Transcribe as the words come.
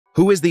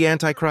Who is the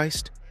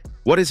Antichrist?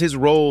 What is his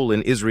role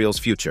in Israel's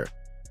future?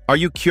 Are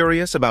you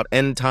curious about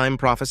end-time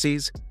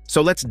prophecies?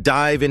 So let's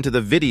dive into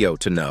the video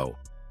to know.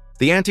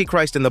 The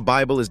Antichrist in the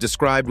Bible is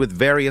described with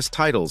various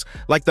titles,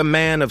 like the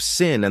man of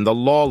sin and the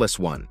lawless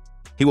one.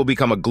 He will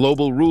become a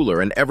global ruler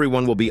and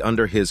everyone will be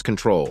under his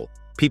control.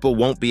 People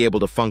won't be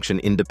able to function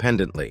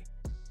independently.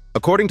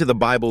 According to the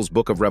Bible's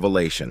book of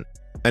Revelation,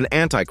 an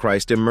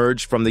Antichrist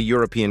emerged from the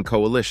European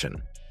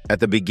coalition. At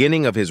the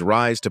beginning of his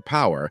rise to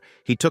power,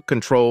 he took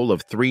control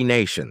of 3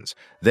 nations.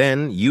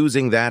 Then,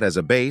 using that as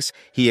a base,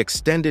 he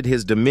extended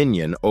his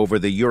dominion over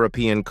the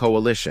European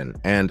coalition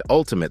and,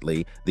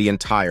 ultimately, the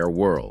entire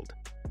world.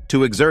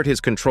 To exert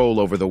his control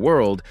over the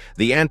world,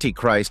 the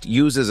Antichrist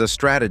uses a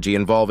strategy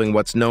involving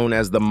what's known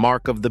as the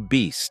mark of the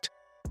beast.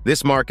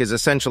 This mark is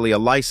essentially a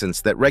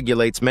license that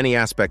regulates many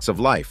aspects of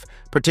life,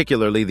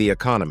 particularly the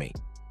economy.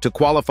 To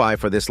qualify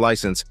for this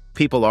license,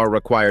 people are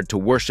required to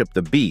worship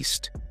the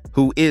beast,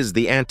 who is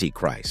the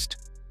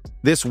Antichrist.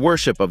 This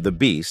worship of the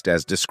beast,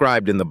 as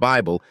described in the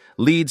Bible,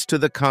 leads to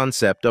the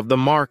concept of the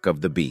mark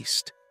of the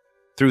beast.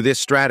 Through this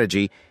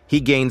strategy, he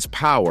gains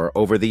power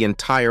over the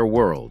entire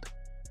world.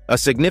 A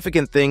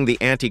significant thing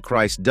the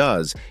Antichrist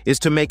does is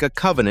to make a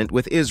covenant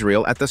with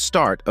Israel at the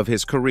start of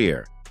his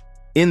career.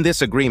 In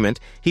this agreement,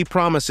 he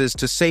promises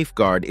to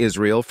safeguard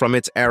Israel from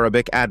its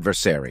Arabic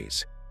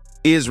adversaries.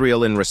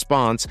 Israel, in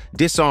response,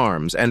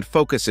 disarms and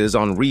focuses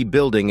on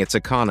rebuilding its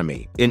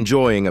economy,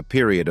 enjoying a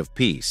period of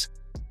peace.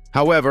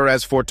 However,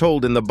 as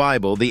foretold in the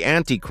Bible, the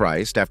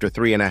Antichrist, after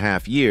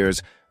 3.5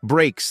 years,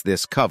 breaks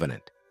this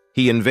covenant.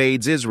 He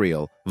invades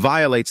Israel,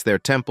 violates their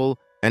temple,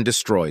 and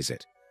destroys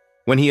it.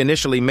 When he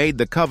initially made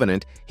the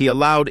covenant, he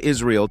allowed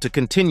Israel to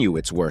continue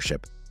its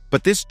worship.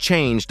 But this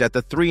changed at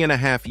the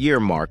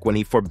 3.5-year mark when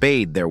he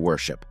forbade their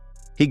worship.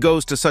 He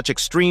goes to such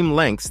extreme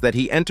lengths that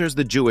he enters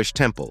the Jewish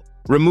temple,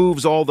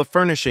 removes all the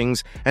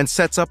furnishings, and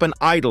sets up an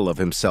idol of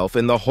himself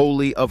in the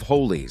Holy of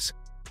Holies.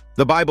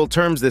 The Bible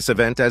terms this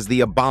event as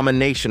the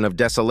abomination of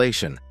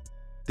desolation.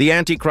 The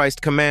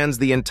Antichrist commands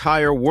the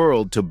entire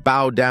world to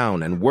bow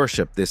down and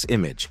worship this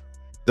image.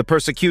 The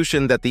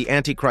persecution that the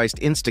Antichrist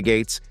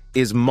instigates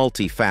is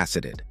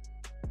multifaceted.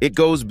 It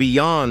goes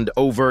beyond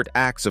overt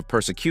acts of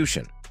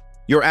persecution.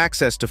 Your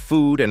access to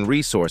food and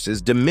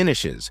resources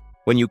diminishes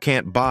when you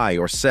can't buy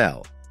or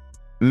sell.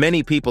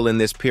 Many people in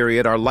this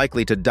period are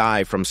likely to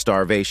die from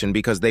starvation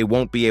because they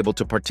won't be able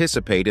to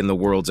participate in the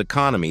world's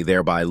economy,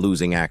 thereby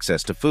losing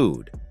access to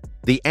food.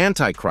 The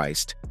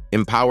Antichrist,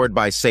 empowered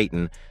by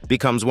Satan,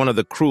 becomes one of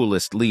the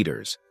cruelest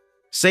leaders.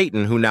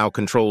 Satan, who now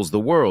controls the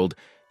world,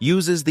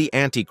 uses the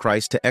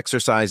Antichrist to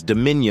exercise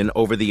dominion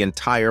over the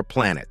entire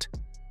planet.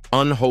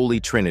 Unholy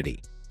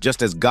Trinity.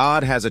 Just as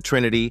God has a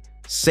Trinity,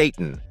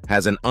 Satan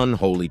has an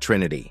unholy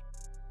Trinity.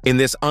 In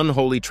this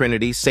unholy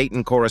Trinity,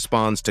 Satan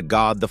corresponds to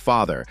God the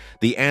Father,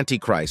 the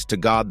Antichrist to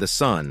God the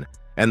Son,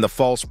 and the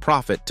false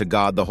prophet to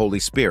God the Holy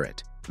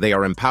Spirit. They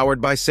are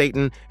empowered by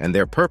Satan, and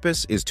their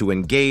purpose is to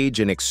engage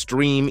in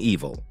extreme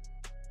evil.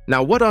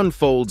 Now, what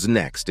unfolds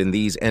next in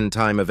these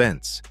end-time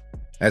events?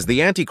 As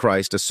the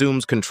Antichrist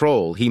assumes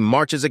control, he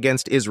marches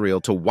against Israel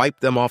to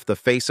wipe them off the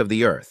face of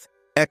the earth,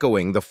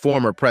 echoing the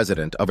former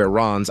president of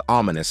Iran's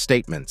ominous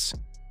statements.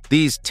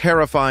 These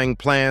terrifying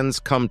plans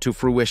come to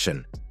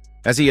fruition.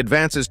 As he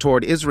advances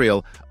toward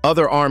Israel,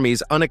 other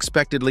armies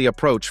unexpectedly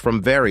approach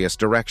from various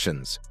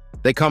directions.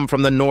 They come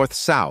from the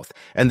north-south,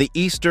 and the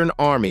Eastern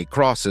Army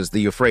crosses the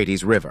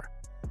Euphrates River.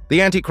 The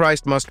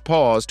Antichrist must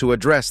pause to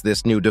address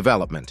this new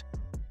development.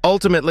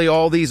 Ultimately,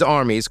 all these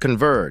armies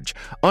converge,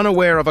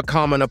 unaware of a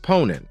common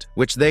opponent,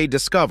 which they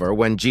discover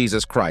when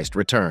Jesus Christ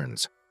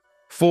returns.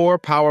 4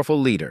 powerful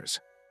leaders,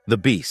 the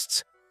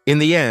beasts. In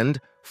the end,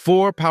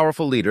 4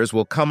 powerful leaders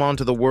will come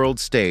onto the world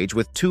stage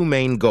with 2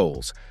 main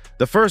goals.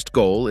 The first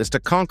goal is to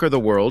conquer the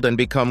world and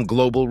become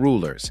global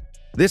rulers.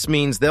 This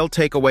means they'll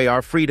take away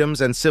our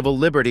freedoms and civil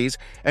liberties,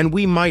 and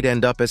we might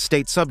end up as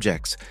state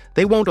subjects.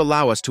 They won't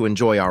allow us to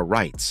enjoy our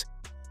rights.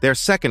 Their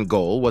second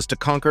goal was to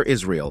conquer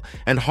Israel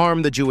and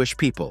harm the Jewish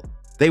people.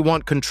 They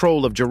want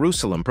control of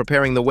Jerusalem,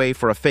 preparing the way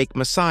for a fake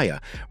Messiah.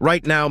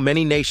 Right now,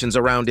 many nations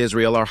around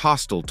Israel are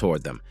hostile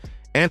toward them.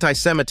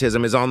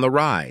 Anti-Semitism is on the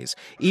rise,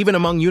 even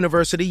among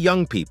university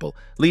young people,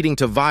 leading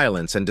to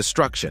violence and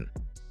destruction.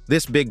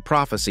 This big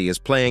prophecy is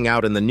playing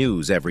out in the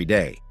news every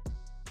day.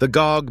 The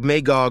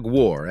Gog-Magog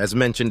War, as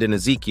mentioned in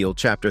Ezekiel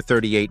chapter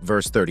 38,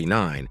 verse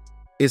 39,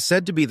 is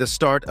said to be the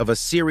start of a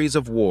series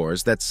of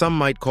wars that some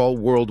might call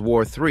World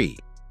War III,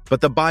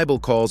 but the Bible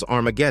calls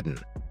Armageddon.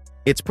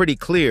 It's pretty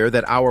clear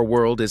that our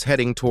world is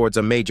heading towards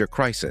a major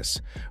crisis.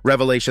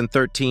 Revelation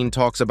 13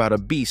 talks about a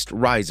beast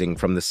rising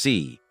from the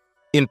sea.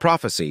 In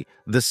prophecy,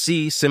 the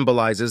sea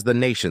symbolizes the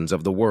nations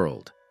of the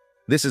world.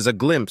 This is a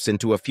glimpse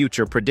into a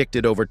future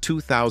predicted over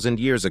 2,000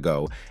 years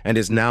ago and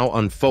is now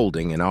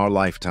unfolding in our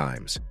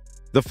lifetimes.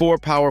 The 4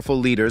 powerful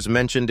leaders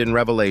mentioned in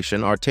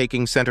Revelation are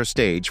taking center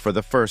stage for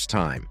the first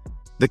time.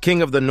 The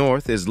King of the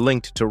North is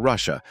linked to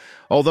Russia.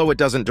 Although it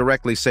doesn't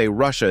directly say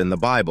Russia in the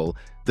Bible,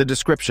 the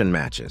description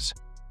matches.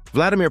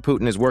 Vladimir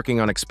Putin is working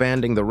on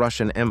expanding the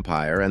Russian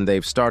Empire, and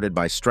they've started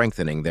by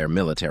strengthening their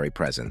military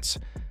presence.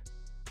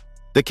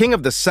 The king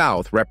of the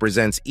south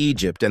represents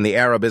Egypt and the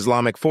Arab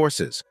Islamic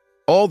forces.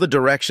 All the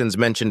directions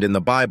mentioned in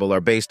the Bible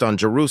are based on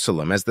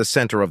Jerusalem as the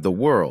center of the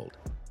world.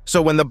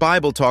 So when the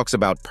Bible talks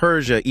about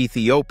Persia,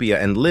 Ethiopia,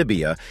 and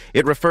Libya,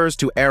 it refers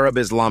to Arab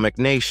Islamic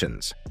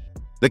nations.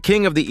 The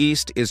king of the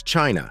east is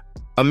China,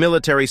 a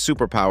military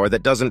superpower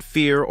that doesn't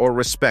fear or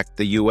respect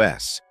the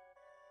US.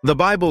 The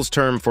Bible's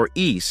term for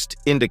east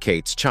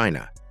indicates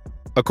China.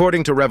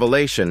 According to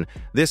Revelation,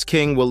 this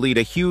king will lead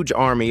a huge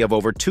army of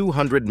over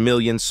 200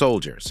 million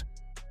soldiers.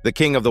 The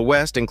king of the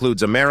west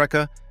includes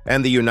America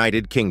and the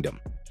United Kingdom.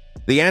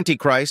 The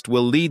Antichrist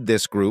will lead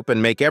this group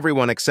and make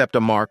everyone accept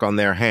a mark on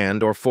their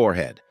hand or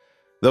forehead.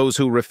 Those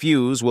who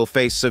refuse will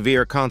face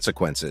severe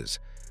consequences.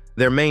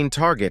 Their main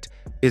target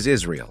is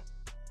Israel.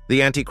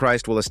 The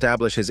Antichrist will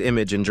establish his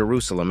image in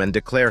Jerusalem and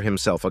declare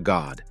himself a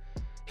god.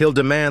 He'll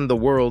demand the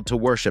world to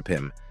worship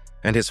him,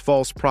 and his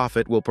false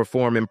prophet will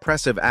perform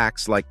impressive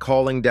acts like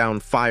calling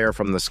down fire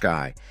from the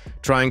sky,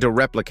 trying to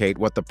replicate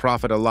what the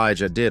prophet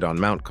Elijah did on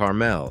Mount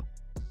Carmel.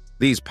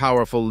 These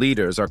powerful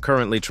leaders are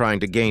currently trying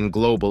to gain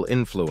global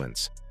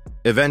influence.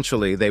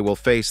 Eventually, they will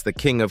face the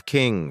King of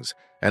Kings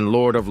and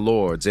Lord of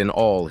Lords in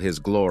all his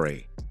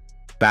glory.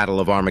 Battle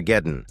of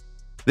Armageddon.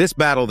 This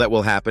battle that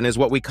will happen is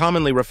what we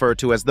commonly refer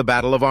to as the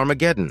Battle of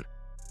Armageddon.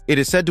 It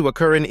is said to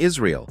occur in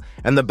Israel,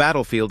 and the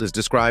battlefield is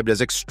described as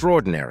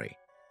extraordinary.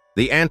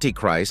 The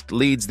Antichrist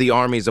leads the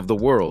armies of the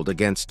world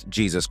against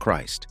Jesus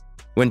Christ.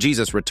 When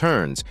Jesus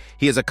returns,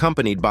 he is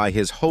accompanied by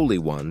his holy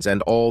ones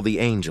and all the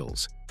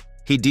angels.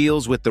 He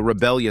deals with the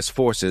rebellious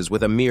forces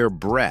with a mere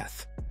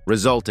breath,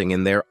 resulting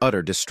in their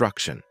utter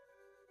destruction.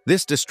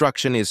 This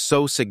destruction is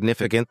so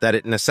significant that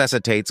it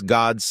necessitates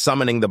God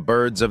summoning the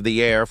birds of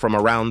the air from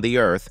around the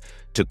earth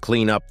to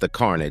clean up the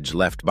carnage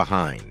left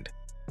behind.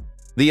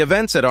 The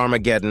events at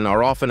Armageddon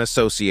are often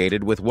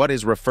associated with what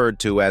is referred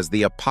to as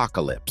the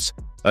apocalypse,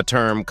 a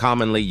term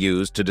commonly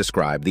used to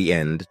describe the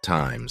end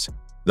times,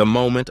 the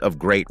moment of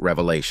great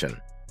revelation.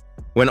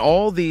 When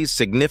all these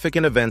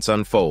significant events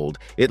unfold,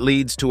 it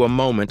leads to a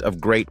moment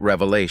of great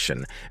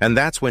revelation, and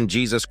that's when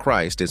Jesus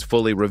Christ is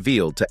fully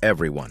revealed to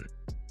everyone.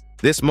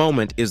 This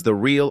moment is the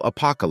real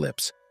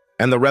apocalypse,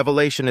 and the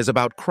revelation is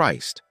about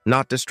Christ,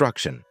 not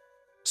destruction.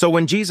 So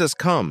when Jesus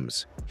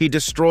comes, he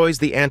destroys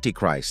the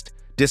Antichrist,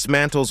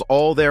 dismantles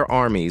all their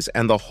armies,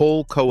 and the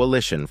whole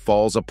coalition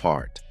falls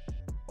apart.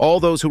 All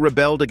those who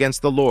rebelled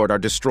against the Lord are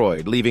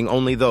destroyed, leaving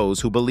only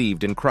those who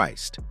believed in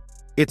Christ.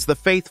 It's the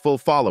faithful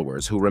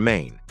followers who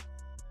remain.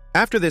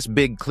 After this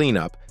big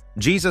cleanup,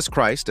 Jesus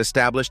Christ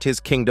established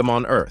his kingdom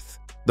on earth,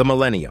 the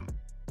millennium.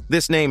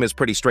 This name is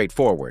pretty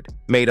straightforward,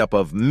 made up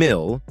of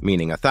mil,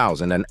 meaning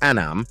 1,000, and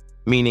anam,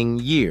 meaning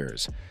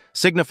years,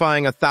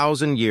 signifying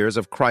 1,000 years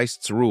of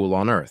Christ's rule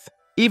on earth.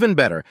 Even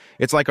better,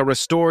 it's like a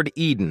restored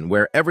Eden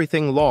where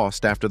everything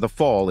lost after the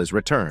fall is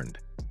returned.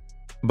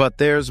 But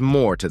there's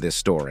more to this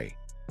story.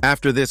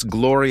 After this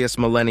glorious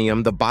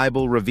millennium, the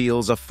Bible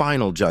reveals a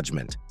final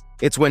judgment.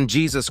 It's when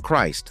Jesus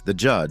Christ, the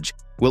judge,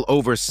 will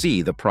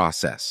oversee the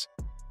process.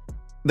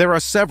 There are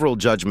several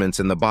judgments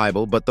in the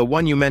Bible, but the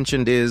one you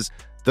mentioned is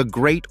the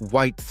Great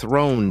White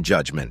Throne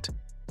Judgment.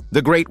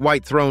 The Great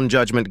White Throne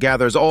Judgment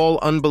gathers all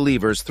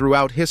unbelievers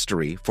throughout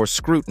history for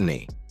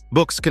scrutiny.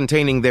 Books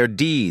containing their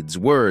deeds,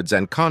 words,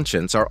 and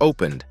conscience are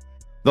opened.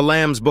 The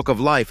Lamb's Book of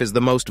Life is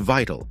the most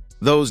vital.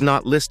 Those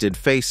not listed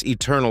face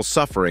eternal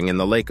suffering in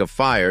the lake of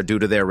fire due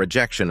to their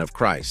rejection of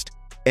Christ.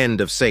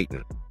 End of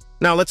Satan.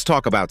 Now let's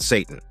talk about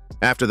Satan.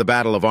 After the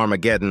Battle of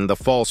Armageddon, the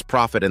false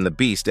prophet and the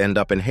beast end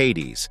up in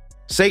Hades.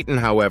 Satan,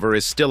 however,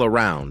 is still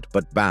around,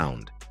 but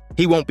bound.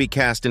 He won't be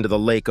cast into the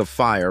lake of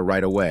fire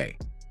right away.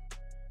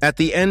 At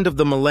the end of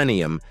the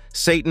millennium,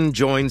 Satan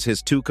joins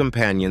his two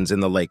companions in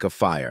the lake of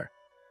fire.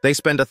 They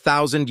spend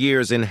 1,000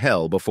 years in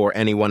hell before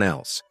anyone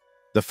else.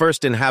 The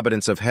first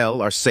inhabitants of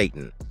hell are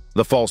Satan,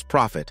 the false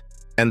prophet,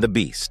 and the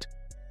beast.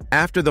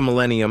 After the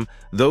millennium,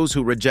 those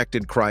who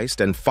rejected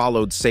Christ and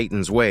followed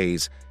Satan's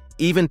ways,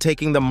 even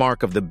taking the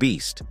mark of the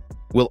beast,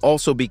 will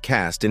also be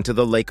cast into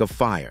the lake of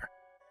fire.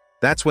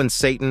 That's when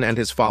Satan and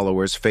his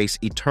followers face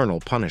eternal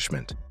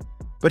punishment.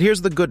 But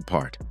here's the good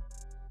part.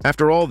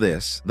 After all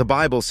this, the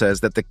Bible says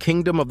that the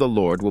kingdom of the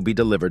Lord will be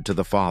delivered to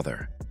the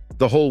Father.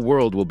 The whole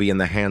world will be in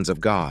the hands of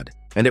God,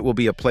 and it will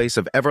be a place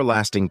of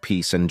everlasting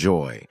peace and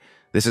joy.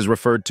 This is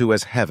referred to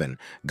as heaven.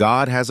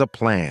 God has a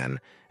plan,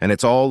 and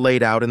it's all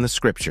laid out in the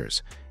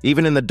scriptures.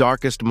 Even in the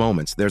darkest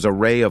moments, there's a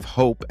ray of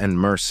hope and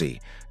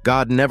mercy.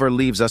 God never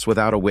leaves us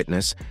without a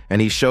witness,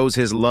 and he shows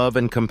his love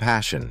and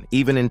compassion,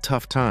 even in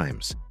tough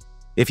times.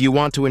 If you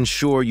want to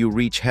ensure you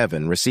reach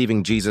heaven,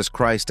 receiving Jesus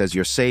Christ as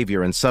your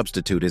Savior and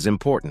substitute is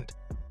important.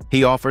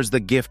 He offers the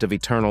gift of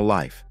eternal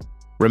life.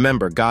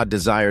 Remember, God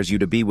desires you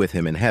to be with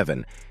him in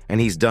heaven, and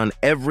he's done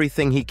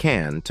everything he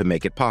can to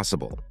make it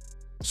possible.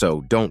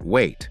 So don't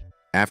wait.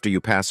 After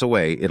you pass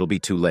away, it'll be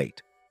too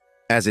late.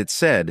 As it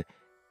said,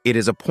 it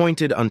is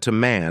appointed unto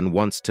man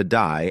once to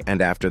die,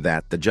 and after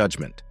that the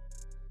judgment.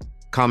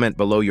 Comment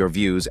below your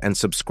views and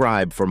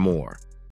subscribe for more.